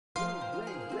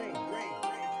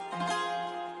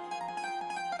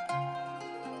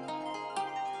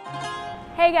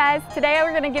Hey guys, today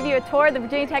we're going to give you a tour of the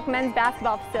Virginia Tech men's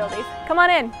basketball facilities. Come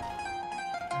on in.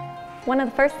 One of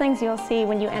the first things you'll see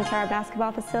when you enter our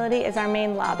basketball facility is our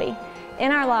main lobby.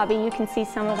 In our lobby, you can see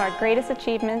some of our greatest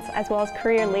achievements as well as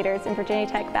career leaders in Virginia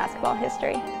Tech basketball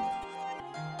history.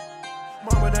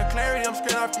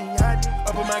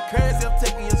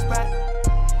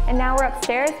 And now we're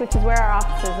upstairs, which is where our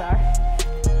offices are.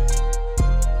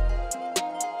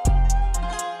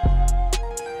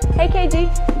 Hey KG,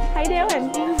 how you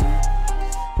doing?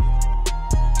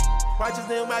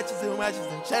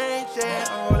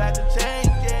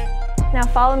 Now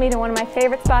follow me to one of my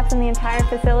favorite spots in the entire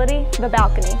facility, the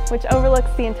balcony, which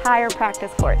overlooks the entire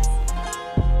practice courts.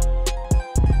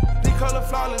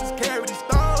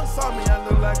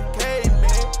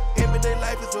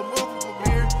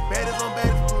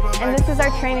 And this is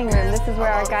our training room. This is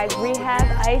where our guys rehab,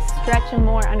 ice, stretch, and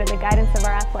more under the guidance of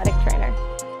our athletic trainer.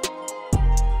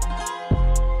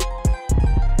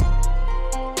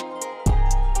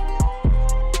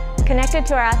 Connected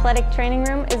to our athletic training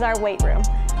room is our weight room.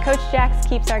 Coach Jax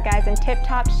keeps our guys in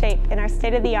tip-top shape in our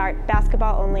state-of-the-art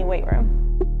basketball-only weight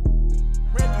room.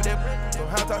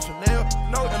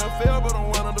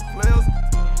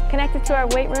 Connected to our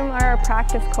weight room are our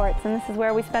practice courts, and this is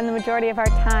where we spend the majority of our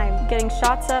time getting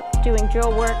shots up, doing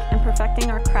drill work, and perfecting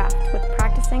our craft with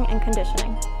practicing and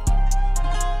conditioning.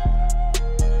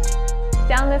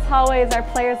 Down this hallway is our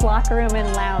players' locker room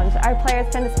and lounge. Our players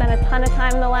tend to spend a ton of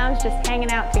time in the lounge just hanging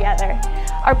out together.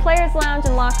 Our players' lounge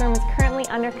and locker room is currently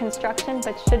under construction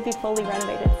but should be fully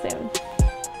renovated soon.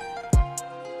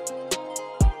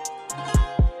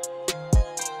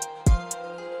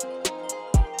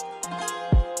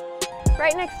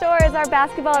 Right next door is our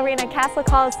basketball arena, Castle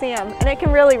Coliseum, and it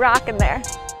can really rock in there.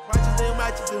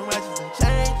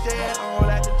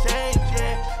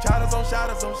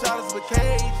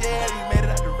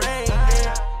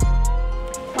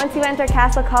 Once you enter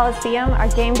Castle Coliseum, our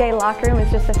game day locker room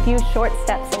is just a few short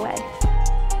steps away.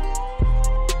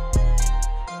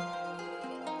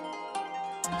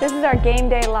 This is our game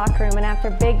day locker room, and after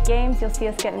big games, you'll see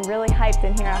us getting really hyped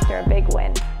in here after a big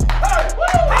win. Hey,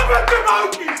 how about them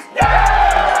Hokies?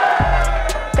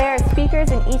 Yeah! There are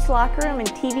speakers in each locker room and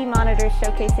TV monitors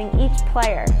showcasing each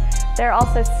player. There are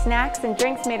also snacks and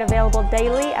drinks made available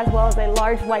daily, as well as a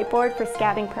large whiteboard for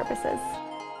scouting purposes.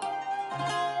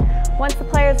 Once the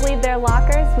players leave their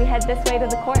lockers, we head this way to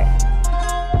the court.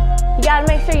 You gotta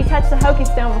make sure you touch the Hokie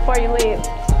stone before you leave.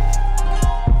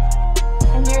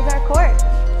 And here's our court.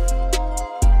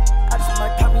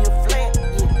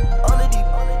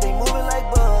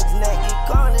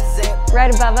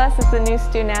 Right above us is the new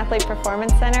Student Athlete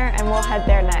Performance Center, and we'll head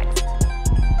there next.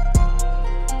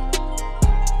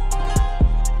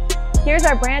 Here's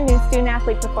our brand new Student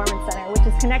Athlete Performance Center, which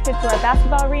is connected to our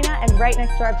basketball arena and right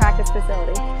next to our practice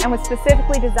facility, and was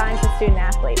specifically designed for student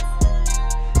athletes.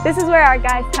 This is where our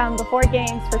guys come before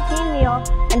games for team meal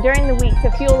and during the week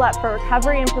to fuel up for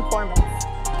recovery and performance.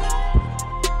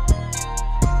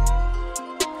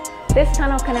 This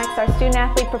tunnel connects our Student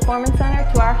Athlete Performance Center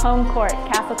to our home court,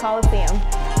 Castle Coliseum.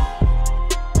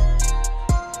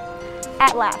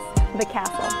 At last, the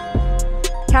Castle.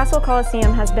 Castle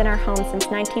Coliseum has been our home since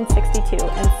 1962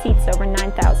 and seats over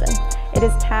 9,000. It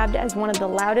is tabbed as one of the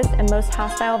loudest and most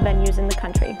hostile venues in the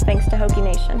country, thanks to Hokie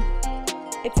Nation.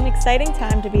 It's an exciting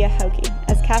time to be a Hokie,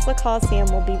 as Castle Coliseum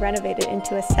will be renovated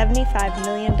into a $75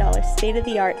 million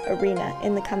state-of-the-art arena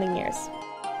in the coming years.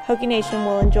 Hokie Nation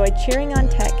will enjoy cheering on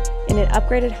Tech in an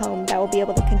upgraded home that will be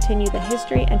able to continue the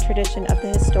history and tradition of the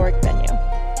historic venue.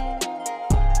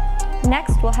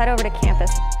 Next, we'll head over to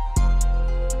campus.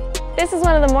 This is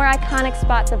one of the more iconic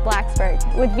spots of Blacksburg,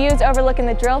 with views overlooking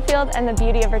the drill field and the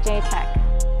beauty of Virginia Tech.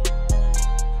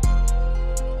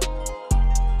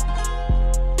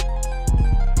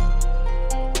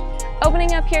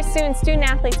 Opening up here soon, student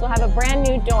athletes will have a brand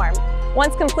new dorm.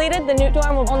 Once completed, the new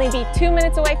dorm will only be 2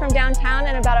 minutes away from downtown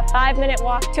and about a 5-minute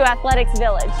walk to Athletics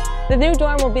Village. The new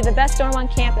dorm will be the best dorm on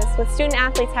campus, with student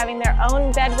athletes having their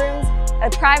own bedrooms, a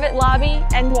private lobby,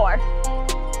 and more.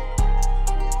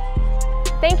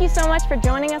 Thank you so much for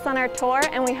joining us on our tour,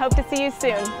 and we hope to see you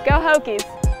soon. Go Hokies!